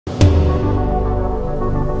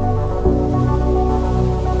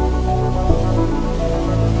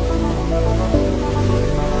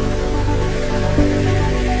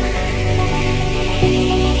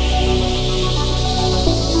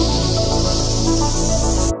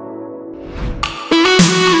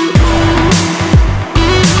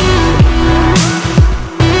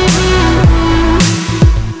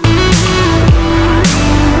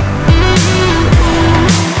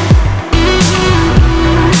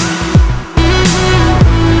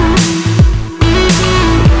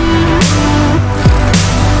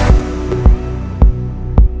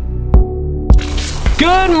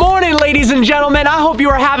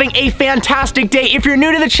having a fantastic day. If you're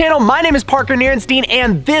new to the channel, my name is Parker Nierenstein,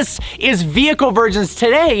 and this is Vehicle Virgins.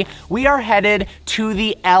 Today, we are headed to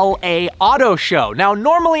the LA Auto Show. Now,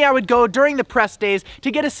 normally I would go during the press days to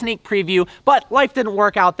get a sneak preview, but life didn't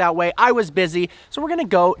work out that way. I was busy, so we're gonna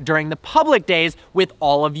go during the public days with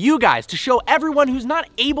all of you guys to show everyone who's not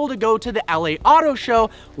able to go to the LA Auto Show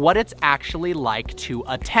what it's actually like to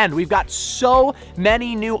attend. We've got so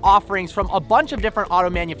many new offerings from a bunch of different auto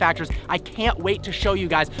manufacturers. I can't wait to show you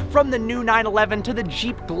guys, from the new 911 to the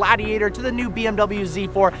Jeep Gladiator to the new BMW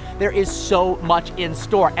Z4. There is so much in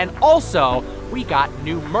store. And also, we got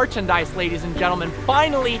new merchandise, ladies and gentlemen.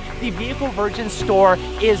 Finally, the Vehicle Virgins store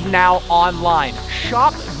is now online.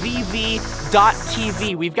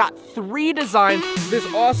 ShopVV.tv. We've got 3 designs. This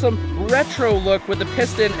awesome retro look with the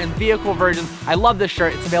piston and Vehicle Virgins. I love this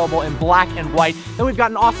shirt. It's available in black and white. Then we've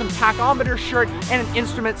got an awesome tachometer shirt and an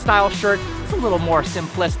instrument style shirt. It's a little more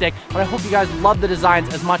simplistic, but I hope you guys love the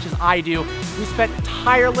designs as much as I do. We spent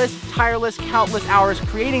tireless, countless hours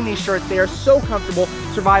creating these shirts. They are so comfortable,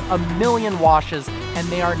 survive a million washes, and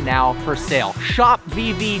they are now for sale.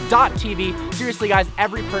 ShopVV.tv. Seriously, guys,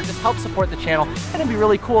 every purchase helps support the channel, and it'd be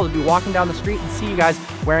really cool to be walking down the street and see you guys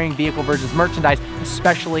wearing Vehicle Virgins merchandise,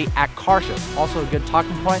 especially at car shows. Also a good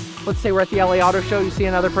talking point. Let's say we're at the LA Auto Show, you see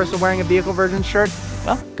another person wearing a Vehicle Virgins shirt.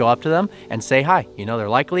 Well, go up to them and say hi. You know they're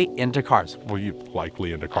likely into cars. Well, you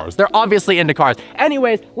likely into cars. They're obviously into cars.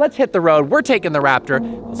 Anyways, let's hit the road. We're taking the Raptor.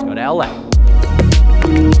 Let's go to LA.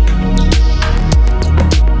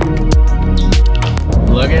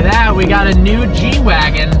 Look at that, we got a new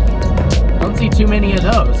G-Wagon. Don't see too many of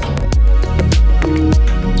those.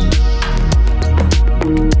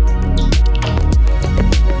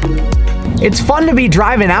 It's fun to be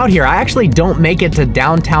driving out here. I actually don't make it to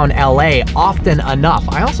downtown LA often enough.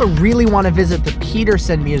 I also really want to visit the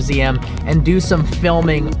Peterson Museum and do some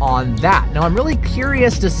filming on that. Now, I'm really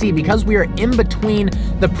curious to see, because we are in between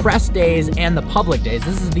the press days and the public days.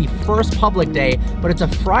 This is the first public day, but it's a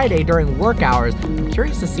Friday during work hours. I'm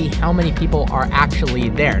curious to see how many people are actually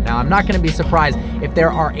there. Now, I'm not going to be surprised if there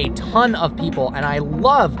are a ton of people, and I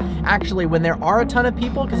love actually when there are a ton of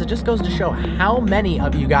people, because it just goes to show how many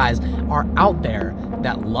of you guys are out there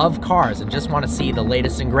that love cars and just want to see the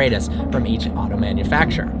latest and greatest from each auto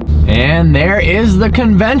manufacturer. And there is the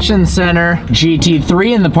convention center.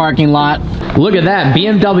 GT3 in the parking lot. Look at that,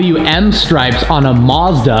 BMW M stripes on a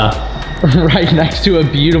Mazda right next to a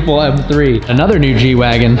beautiful M3. Another new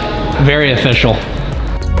G-Wagon, very official.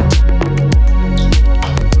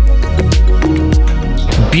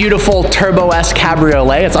 Beautiful Turbo S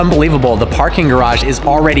Cabriolet. It's unbelievable. The parking garage is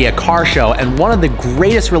already a car show, and one of the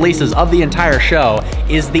greatest releases of the entire show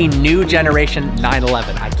is the new generation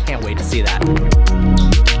 911. I can't wait to see that.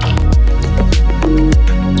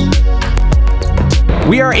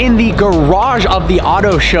 We are in the garage of the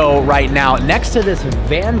auto show right now, next to this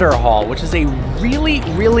Vanderhall, which is a really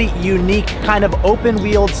unique kind of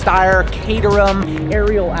open-wheeled style Caterham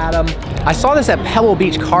Ariel Atom. I saw this at Pebble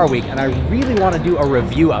Beach Car Week, and I really want to do a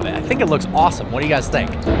review of it. I think it looks awesome. What do you guys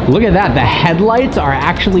think? Look at that. The headlights are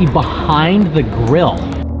actually behind the grille.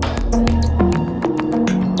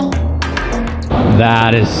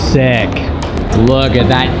 That is sick. Look at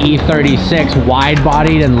that E36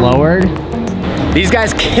 wide-bodied and lowered. These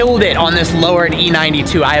guys killed it on this lowered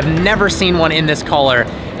E92. I have never seen one in this color,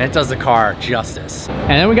 and it does the car justice. And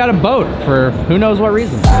then we got a boat for who knows what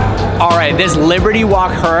reason. All right, this Liberty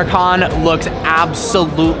Walk Huracan looks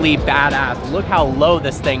absolutely badass. Look how low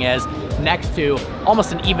this thing is next to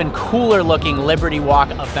almost an even cooler looking Liberty Walk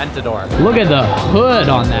Aventador. Look at the hood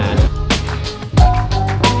on that.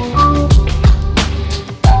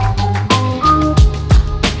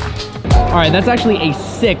 All right, that's actually a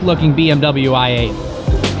sick looking BMW i8.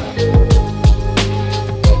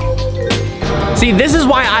 See, this is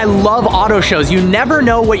why I love auto shows. You never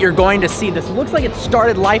know what you're going to see. This looks like it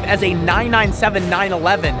started life as a 997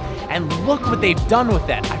 911, and look what they've done with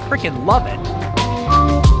it. I freaking love it.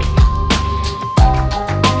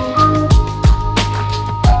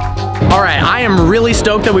 All right, I am really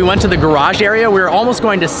stoked that we went to the garage area. We were almost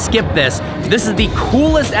going to skip this. This is the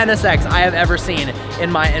coolest NSX I have ever seen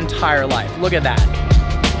in my entire life. Look at that.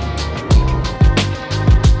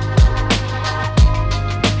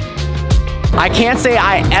 I can't say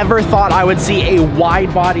I ever thought I would see a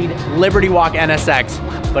wide-bodied Liberty Walk NSX,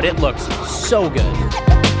 but it looks so good.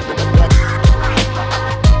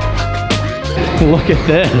 Look at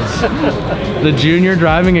this. The junior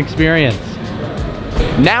driving experience.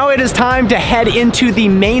 Now it is time to head into the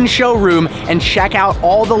main showroom and check out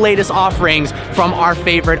all the latest offerings from our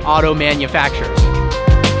favorite auto manufacturers.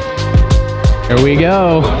 Here we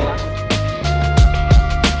go.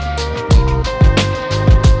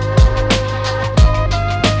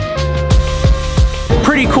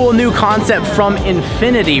 Pretty cool new concept from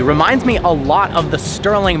Infiniti. Reminds me a lot of the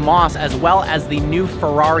Sterling Moss as well as the new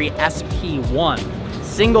Ferrari SP1.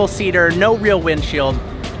 Single seater, no real windshield.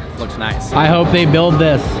 Looks nice. I hope they build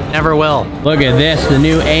this. Never will. Look at this, the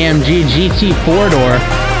new AMG GT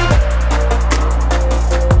 4-door.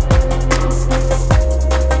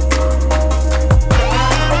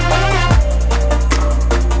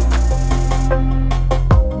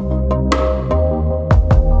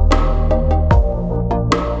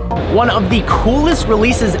 One of the coolest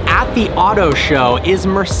releases at the auto show is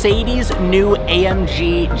Mercedes' new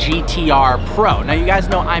AMG GTR Pro. Now you guys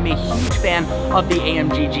know I'm a huge fan of the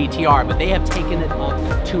AMG GTR, but they have taken it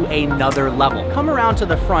up to another level. Come around to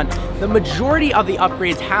the front, the majority of the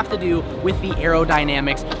upgrades have to do with the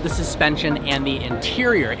aerodynamics, the suspension, and the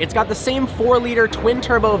interior. It's got the same 4-liter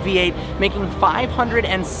twin-turbo V8 making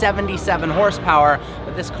 577 horsepower,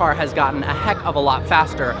 but this car has gotten a heck of a lot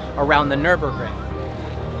faster around the Nürburgring.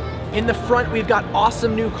 In the front, we've got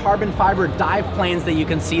awesome new carbon fiber dive planes that you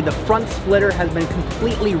can see. The front splitter has been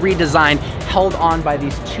completely redesigned, held on by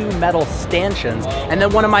these two metal stanchions. And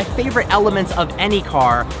then one of my favorite elements of any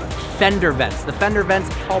car, fender vents. The fender vents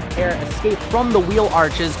help air escape from the wheel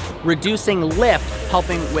arches, reducing lift,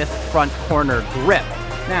 helping with front corner grip.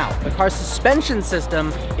 Now, the car's suspension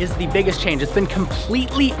system is the biggest change. It's been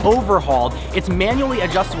completely overhauled. It's manually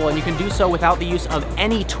adjustable and you can do so without the use of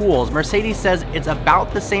any tools. Mercedes says it's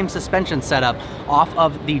about the same suspension setup off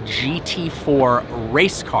of the GT4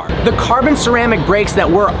 race car. The carbon ceramic brakes that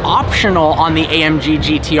were optional on the AMG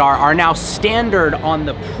GTR are now standard on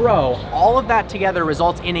the Pro. All of that together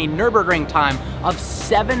results in a Nürburgring time of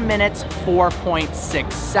 7 minutes,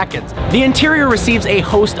 4.6 seconds. The interior receives a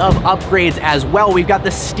host of upgrades as well. We've got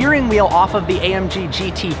the steering wheel off of the AMG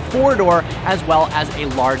GT 4-door as well as a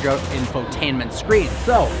larger infotainment screen.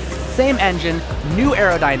 So, same engine, new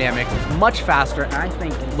aerodynamics, much faster, and I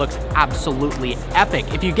think it looks absolutely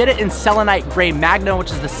epic. If you get it in selenite gray Magna, which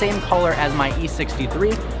is the same color as my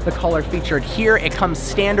E63, the color featured here, it comes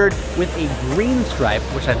standard with a green stripe,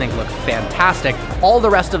 which I think looks fantastic. All the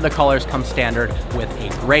rest of the colors come standard with a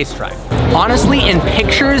gray stripe. Honestly, in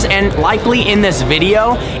pictures and likely in this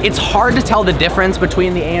video, it's hard to tell the difference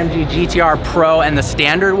between the AMG GTR Pro and the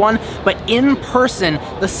standard one, but in person,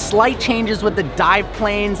 the slight changes with the dive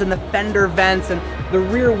planes and the fender vents and the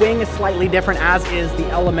rear wing is slightly different, as is the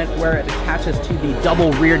element where it attaches to the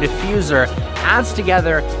double rear diffuser, adds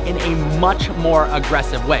together in a much more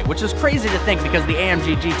aggressive way, which is crazy to think because the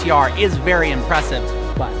AMG GTR is very impressive,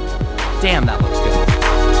 but damn, that looks good.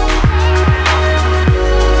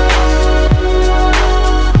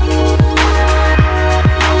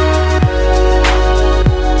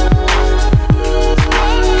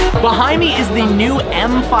 Behind me is the new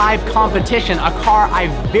M5 Competition, a car I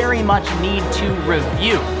very much need to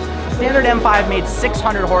review. Standard M5 made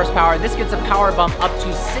 600 horsepower. This gets a power bump up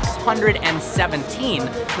to 617.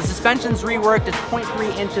 The suspension's reworked, it's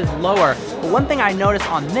 0.3 inches lower. But one thing I noticed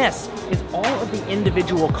on this is all of the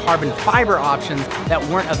individual carbon fiber options that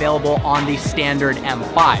weren't available on the standard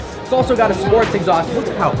M5. It's also got a sports exhaust. Look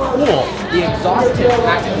at how cool the exhaust tips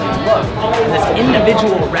actually look. And this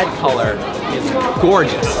individual red color is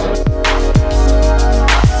gorgeous.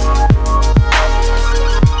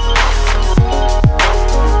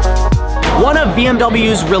 One of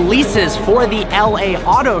BMW's releases for the LA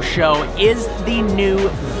Auto Show is the new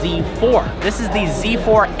Z4. This is the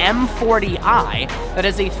Z4 M40i that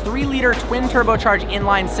is a 3-liter twin turbocharged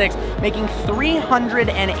inline-6 making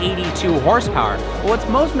 382 horsepower. But what's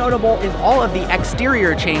most notable is all of the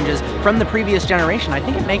exterior changes from the previous generation. I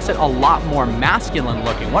think it makes it a lot more masculine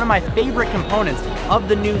looking. One of my favorite components of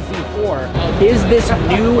the new Z4 is this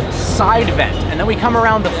new side vent. And then we come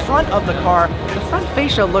around the front of the car. The front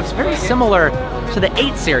fascia looks very similar to the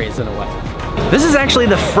 8 Series in a way. This is actually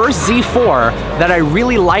the first Z4 that I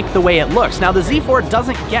really like the way it looks. Now the Z4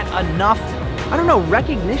 doesn't get enough, I don't know,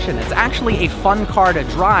 recognition. It's actually a fun car to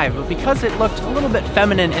drive, but because it looked a little bit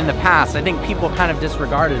feminine in the past, I think people kind of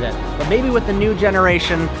disregarded it. But maybe with the new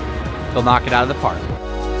generation, they'll knock it out of the park.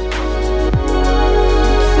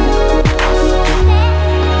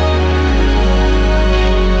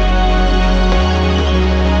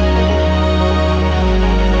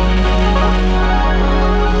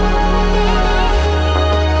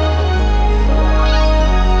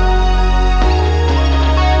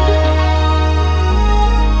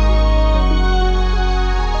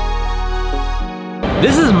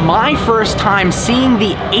 This is my first time seeing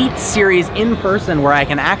the 8 Series in person where I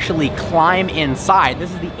can actually climb inside. This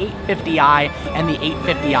is the 850i and the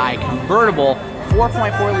 850i convertible,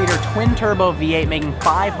 4.4-liter twin-turbo V8 making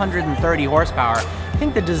 530 horsepower.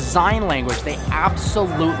 think the design language, they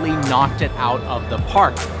absolutely knocked it out of the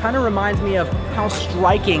park. Kind of reminds me of how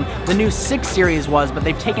striking the new 6 Series was, but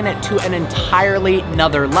they've taken it to an entirely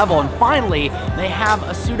another level. And finally, they have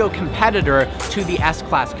a pseudo-competitor to the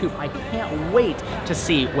S-Class Coupe. I can't wait to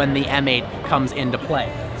see when the M8 comes into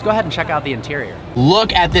play. Let's go ahead and check out the interior.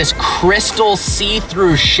 Look at this crystal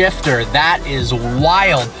see-through shifter. That is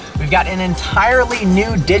wild. We've got an entirely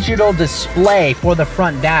new digital display for the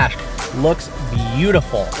front dash. Looks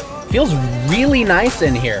beautiful. Feels really nice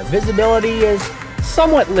in here. Visibility is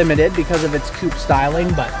somewhat limited because of its coupe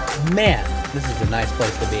styling, but man, this is a nice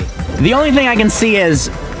place to be. The only thing I can see is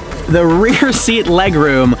the rear seat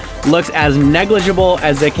legroom looks as negligible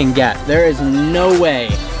as it can get. There is no way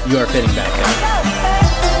you are fitting back there.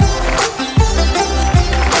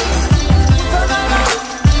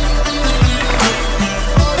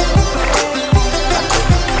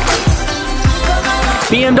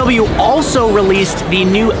 BMW also released the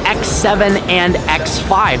new X7 and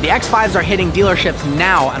X5. The X5s are hitting dealerships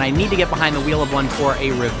now, and I need to get behind the wheel of one for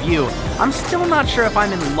a review. I'm still not sure if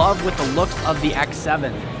I'm in love with the looks of the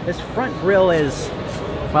X7. This front grille is,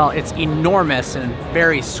 well, it's enormous and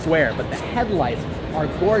very square, but the headlights are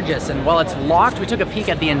gorgeous, and while it's locked, we took a peek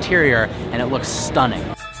at the interior, and it looks stunning.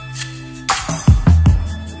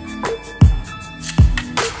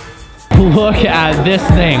 Look at this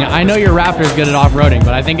thing. I know your Raptor's good at off-roading,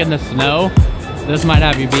 but I think in the snow, this might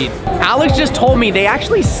have you beat. Alex just told me they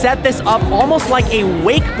actually set this up almost like a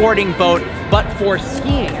wakeboarding boat, but for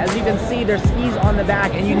skiing. As you can see, there's skis on the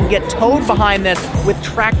back, and you can get towed behind this with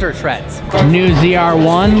tractor treads. New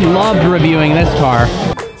ZR1, loved reviewing this car.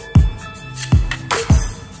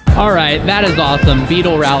 All right, that is awesome.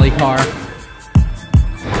 Beetle rally car.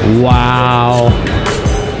 Wow.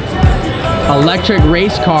 Electric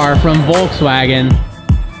race car from Volkswagen.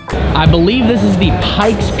 I believe this is the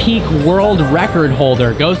Pikes Peak world record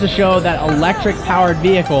holder. Goes to show that electric powered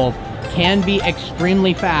vehicles can be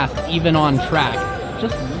extremely fast even on track.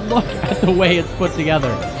 Just look at the way it's put together.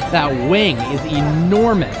 That wing is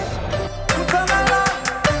enormous.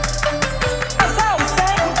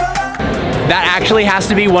 That actually has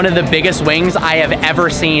to be one of the biggest wings I have ever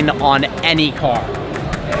seen on any car.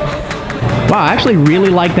 Wow, I actually really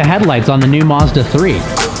like the headlights on the new Mazda 3.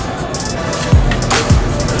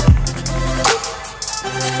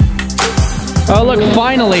 Oh look,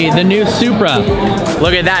 finally, the new Supra.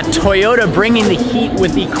 Look at that, Toyota bringing the heat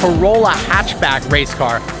with the Corolla hatchback race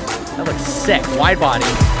car. That looks sick, wide body.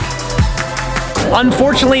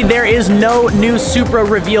 Unfortunately, there is no new Supra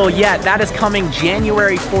reveal yet. That is coming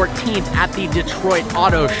January 14th at the Detroit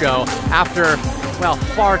Auto Show after, well,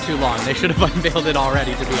 far too long. They should have unveiled it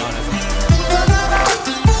already, to be honest.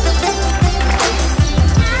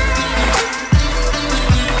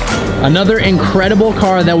 Another incredible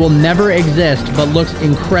car that will never exist, but looks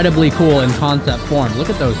incredibly cool in concept form. Look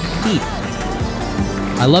at those seats.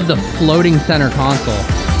 I love the floating center console.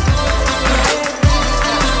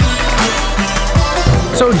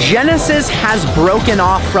 So Genesis has broken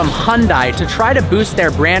off from Hyundai to try to boost their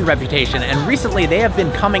brand reputation, and recently they have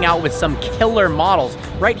been coming out with some killer models.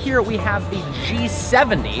 Right here we have the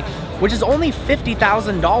G70, which is only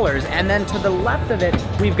 $50,000, and then to the left of it,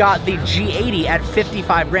 we've got the G80 at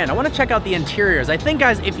 55 grand. I wanna check out the interiors. I think,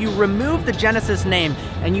 guys, if you remove the Genesis name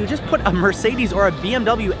and you just put a Mercedes or a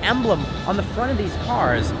BMW emblem on the front of these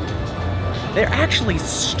cars, they're actually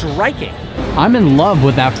striking. I'm in love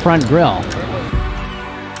with that front grille.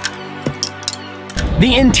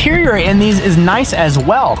 The interior in these is nice as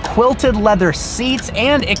well. Quilted leather seats,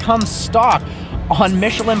 and it comes stock on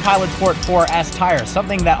Michelin Pilot Sport 4S tires.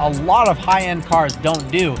 Something that a lot of high-end cars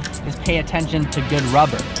don't do is pay attention to good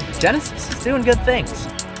rubber. Genesis is doing good things.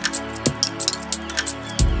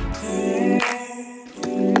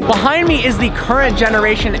 Behind me is the current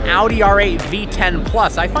generation Audi R8 V10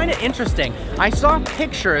 Plus. I find it interesting. I saw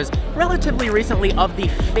pictures relatively recently of the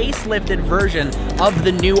facelifted version of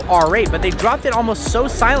the new R8, but they dropped it almost so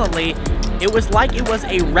silently, it was like it was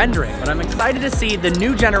a rendering. But I'm excited to see the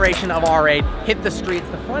new generation of R8 hit the streets.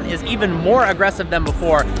 The front is even more aggressive than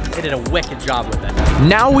before. They did a wicked job with it.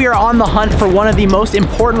 Now we are on the hunt for one of the most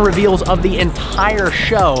important reveals of the entire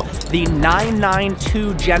show, the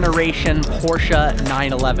 992 generation Porsche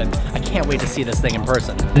 911. I can't wait to see this thing in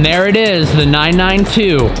person. And there it is, the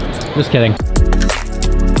 992. Just kidding.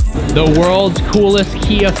 The world's coolest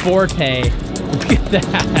Kia Forte. Look at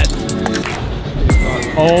that.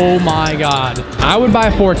 Oh my God. I would buy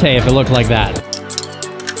a Forte if it looked like that.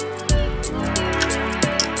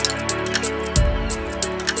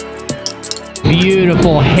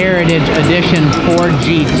 Beautiful Heritage Edition Ford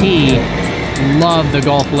GT. Love the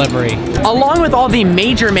Golf livery. Along with all the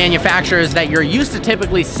major manufacturers that you're used to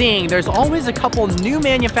typically seeing, there's always a couple new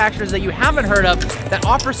manufacturers that you haven't heard of that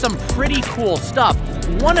offer some pretty cool stuff.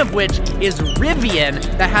 One of which is Rivian,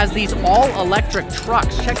 that has these all-electric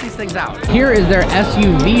trucks. Check these things out. Here is their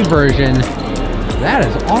SUV version. That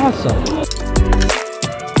is awesome.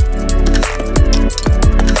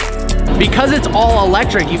 Because it's all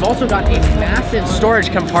electric, you've also got a massive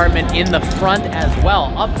storage compartment in the front as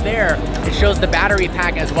well. Up there, it shows the battery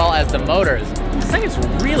pack as well as the motors. This thing is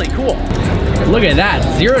really cool. Look at that,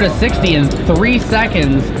 0 to 60 in 3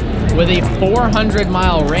 seconds with a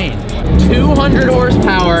 400-mile range. 200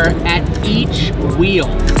 horsepower at each wheel.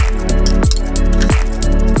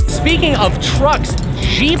 Speaking of trucks,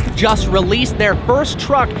 Jeep just released their first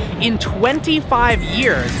truck in 25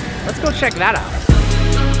 years. Let's go check that out.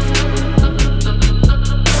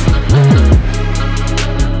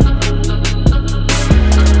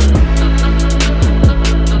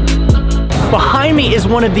 Behind me is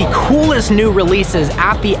one of the coolest new releases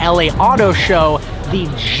at the LA Auto Show,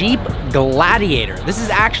 the Jeep Gladiator. This is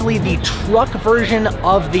actually the truck version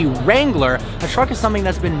of the Wrangler. A truck is something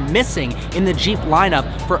that's been missing in the Jeep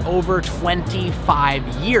lineup for over 25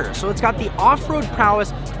 years. So it's got the off-road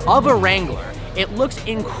prowess of a Wrangler. It looks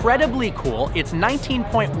incredibly cool. It's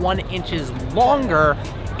 19.1 inches longer,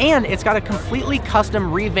 and it's got a completely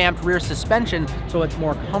custom revamped rear suspension so it's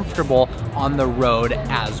more comfortable on the road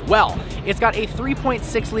as well. It's got a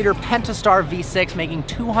 3.6 liter Pentastar V6 making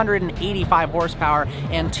 285 horsepower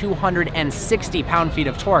and 260 pound-feet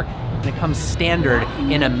of torque, and it comes standard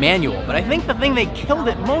in a manual. But I think the thing they killed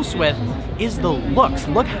it most with is the looks.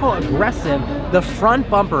 Look how aggressive the front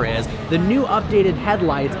bumper is, the new updated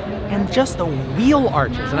headlights, and just the wheel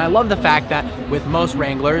arches. And I love the fact that with most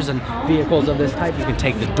Wranglers and vehicles of this type, you can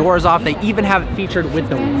take the doors off. They even have it featured with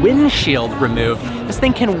the windshield removed. This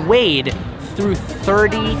thing can wade through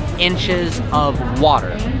 30 inches of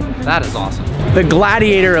water. That is awesome. The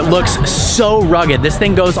Gladiator looks so rugged. This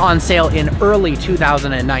thing goes on sale in early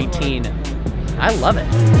 2019. I love it.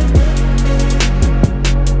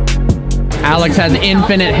 Alex has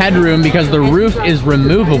infinite headroom because the roof is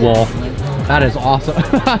removable. That is awesome.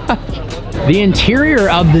 The interior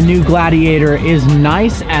of the new Gladiator is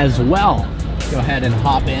nice as well. Go ahead and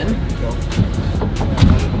hop in.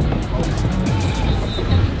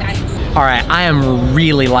 All right, I am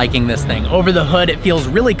really liking this thing. Over the hood, it feels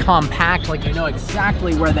really compact, like you know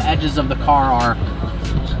exactly where the edges of the car are.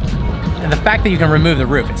 And the fact that you can remove the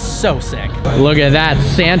roof is so sick. Look at that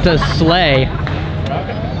Santa sleigh.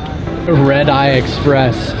 Red Eye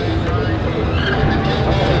Express.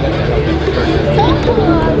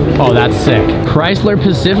 Oh, that's sick. Chrysler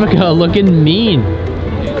Pacifica looking mean.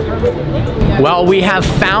 Well, we have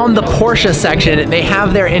found the Porsche section. They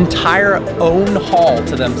have their entire own hall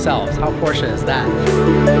to themselves. How Porsche is that?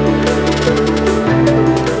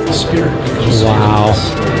 Spirit. Wow.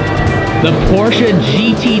 The Porsche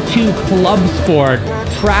GT2 Club Sport,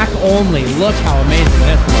 track only. Look how amazing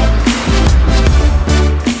this looks.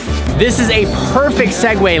 This is a perfect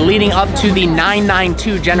segue leading up to the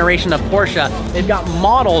 992 generation of Porsche. They've got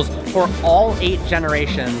models for all 8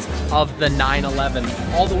 generations of the 911,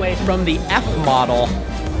 all the way from the F model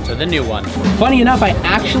to the new one. Funny enough, I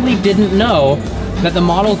actually didn't know that the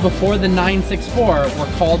models before the 964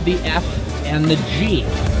 were called the F and the G.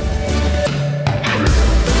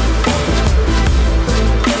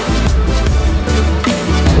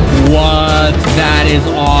 What? That is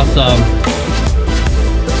awesome.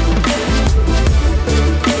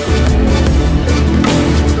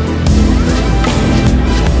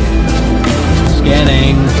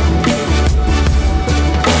 Scanning.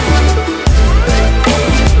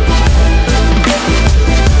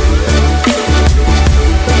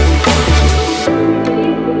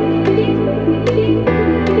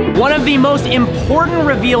 One of the most important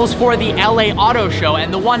reveals for the LA Auto Show,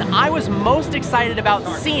 and the one I was most excited about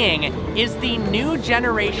seeing, is the new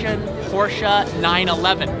generation Porsche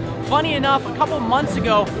 911. Funny enough, a couple months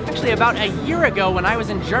ago, actually about a year ago, when I was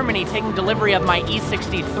in Germany taking delivery of my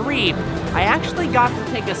E63, I actually got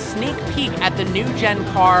to take a sneak peek at the new gen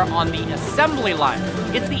car on the assembly line.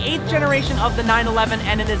 It's the 8th generation of the 911,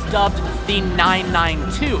 and it is dubbed the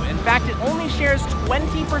 992. In fact, it only shares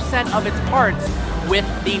 20% of its parts with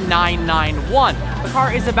the 991. The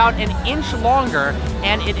car is about an inch longer,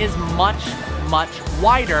 and it is much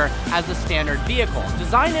wider as a standard vehicle.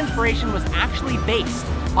 Design inspiration was actually based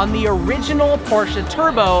on the original Porsche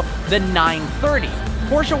Turbo, the 930.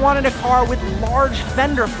 Porsche wanted a car with large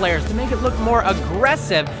fender flares to make it look more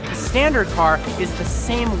aggressive. The standard car is the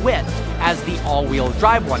same width as the all-wheel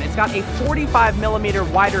drive one. It's got a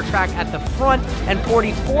 45mm wider track at the front and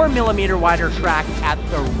 44mm wider track at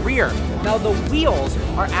the rear. Now the wheels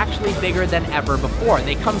are actually bigger than ever before.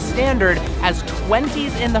 They come standard as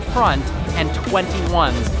 20s in the front and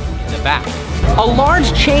 21s in the back. A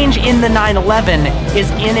large change in the 911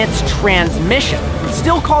 is in its transmission. It's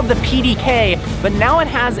still called the PDK, but now it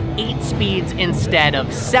has 8 speeds instead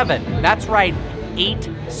of 7. That's right, 8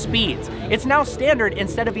 speeds. It's now standard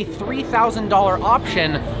instead of a $3,000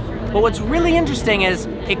 option. But what's really interesting is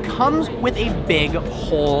it comes with a big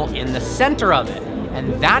hole in the center of it.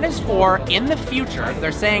 And that is for, in the future,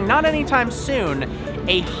 they're saying not anytime soon,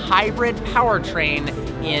 a hybrid powertrain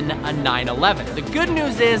in a 911. The good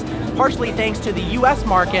news is, partially thanks to the US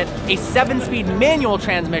market, a 7-speed manual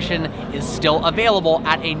transmission is still available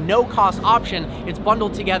at a no-cost option. It's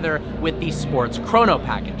bundled together with the Sports Chrono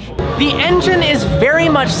package. The engine is very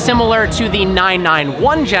much similar to the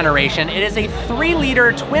 991 generation. It is a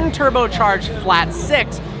 3-liter twin-turbocharged flat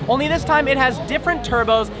 6, only this time it has different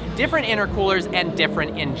turbos, different intercoolers, and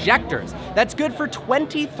different injectors. That's good for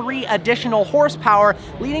 23 additional horsepower,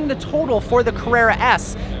 leading the total for the Carrera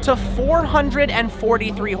S to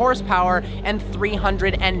 443 horsepower and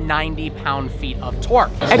 390 pound-feet of torque.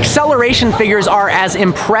 Acceleration figures are as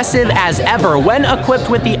impressive as ever. When equipped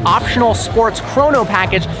with the optional Sports Chrono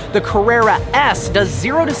package, the Carrera S does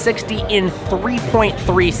 0 to 60 in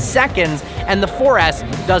 3.3 seconds, and the 4S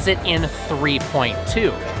does it in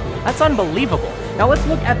 3.2. That's unbelievable. Now let's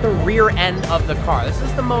look at the rear end of the car. This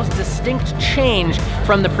is the most distinct change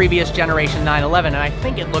from the previous generation 911, and I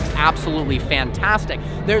think it looks absolutely fantastic.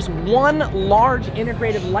 There's one large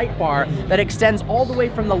integrated light bar that extends all the way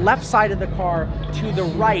from the left side of the car to the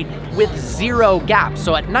right with 0 gaps.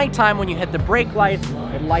 So at nighttime, when you hit the brake lights,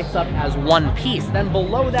 it lights up as one piece. Then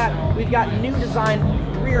below that, we've got new design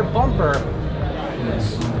rear bumper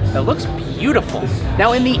that looks beautiful.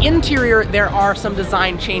 Now in the interior, there are some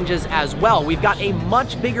design changes as well. We've got a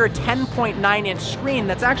much bigger 10.9-inch screen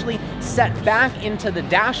that's actually set back into the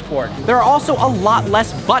dashboard. There are also a lot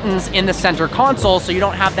less buttons in the center console, so you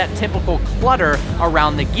don't have that typical clutter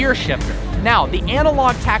around the gear shifter. Now, the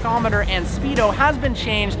analog tachometer and speedo has been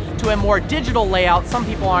changed to a more digital layout. Some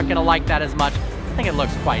people aren't gonna like that as much. I think it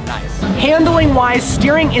looks quite nice. Handling-wise,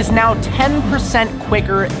 steering is now 10%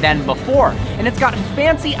 quicker than before, and it's got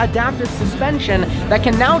fancy adaptive suspension that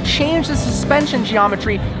can now change the suspension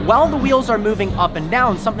geometry while the wheels are moving up and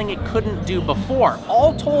down, something it couldn't do before.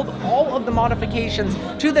 All told, all of the modifications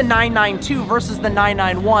to the 992 versus the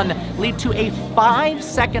 991 lead to a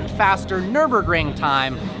 5-second faster Nürburgring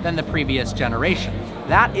time than the previous generation.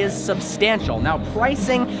 That is substantial. Now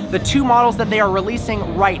pricing, the 2 models that they are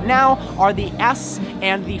releasing right now are the S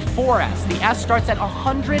and the 4S. The S starts at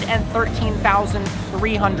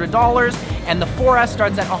 $113,300 and the 4S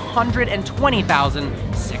starts at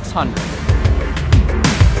 $120,600.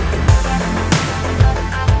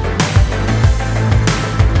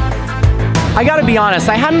 I gotta be honest,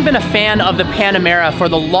 I hadn't been a fan of the Panamera for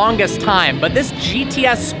the longest time, but this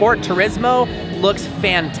GTS Sport Turismo looks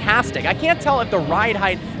fantastic. I can't tell if the ride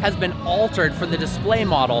height has been altered for the display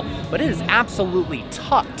model, but it is absolutely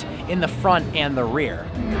tucked in the front and the rear.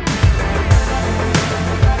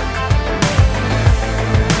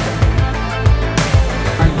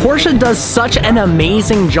 Porsche does such an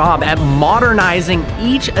amazing job at modernizing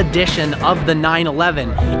each edition of the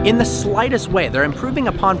 911 in the slightest way. They're improving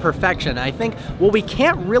upon perfection. I think, well, we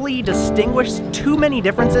can't really distinguish too many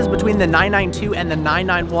differences between the 992 and the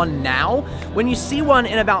 991 now. When you see one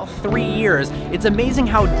in about 3 years, it's amazing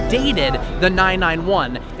how dated the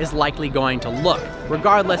 991 is likely going to look.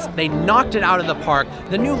 Regardless, they knocked it out of the park.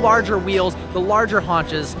 The new larger wheels, the larger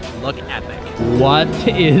haunches look epic. What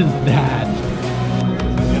is that?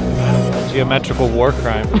 Geometrical war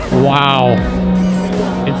crime. Wow.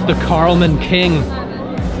 It's the Carlman King.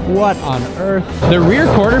 What on earth? The rear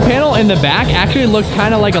quarter panel in the back actually looks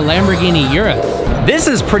kind of like a Lamborghini Urus. This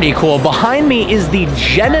is pretty cool. Behind me is the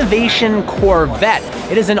Genovation Corvette.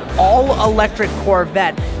 It is an all-electric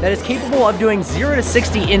Corvette that is capable of doing 0 to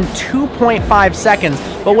 60 in 2.5 seconds.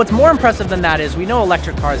 But what's more impressive than that is we know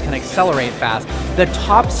electric cars can accelerate fast. The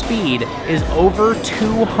top speed is over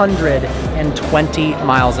 220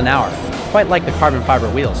 miles an hour. Quite like the carbon fiber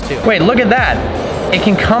wheels too. Wait, look at that. It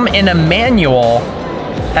can come in a manual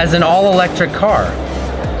as an all-electric car.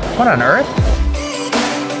 What on earth?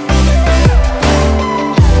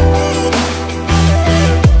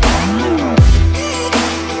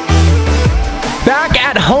 Back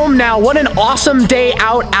at home now, Now, what an awesome day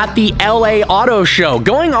out at the LA Auto Show.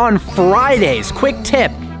 Going on Fridays, quick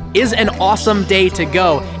tip, is an awesome day to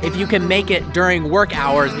go if you can make it during work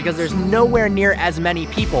hours because there's nowhere near as many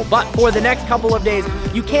people. But for the next couple of days,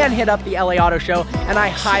 you can hit up the LA Auto Show, and I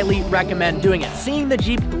highly recommend doing it. Seeing the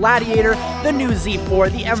Jeep Gladiator, the new Z4,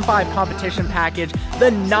 the M5 competition package,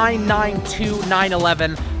 the 992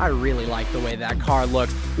 911, I really like the way that car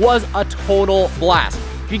looks, was a total blast.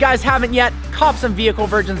 If you guys haven't yet, cop some Vehicle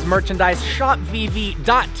Virgins merchandise,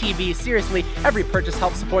 shopvv.tv. Seriously, every purchase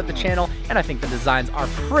helps support the channel, and I think the designs are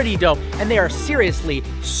pretty dope, and they are seriously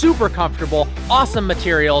super comfortable, awesome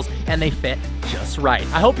materials, and they fit just right.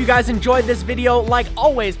 I hope you guys enjoyed this video. Like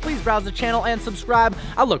always, please browse the channel and subscribe.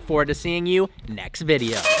 I look forward to seeing you next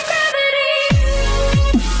video.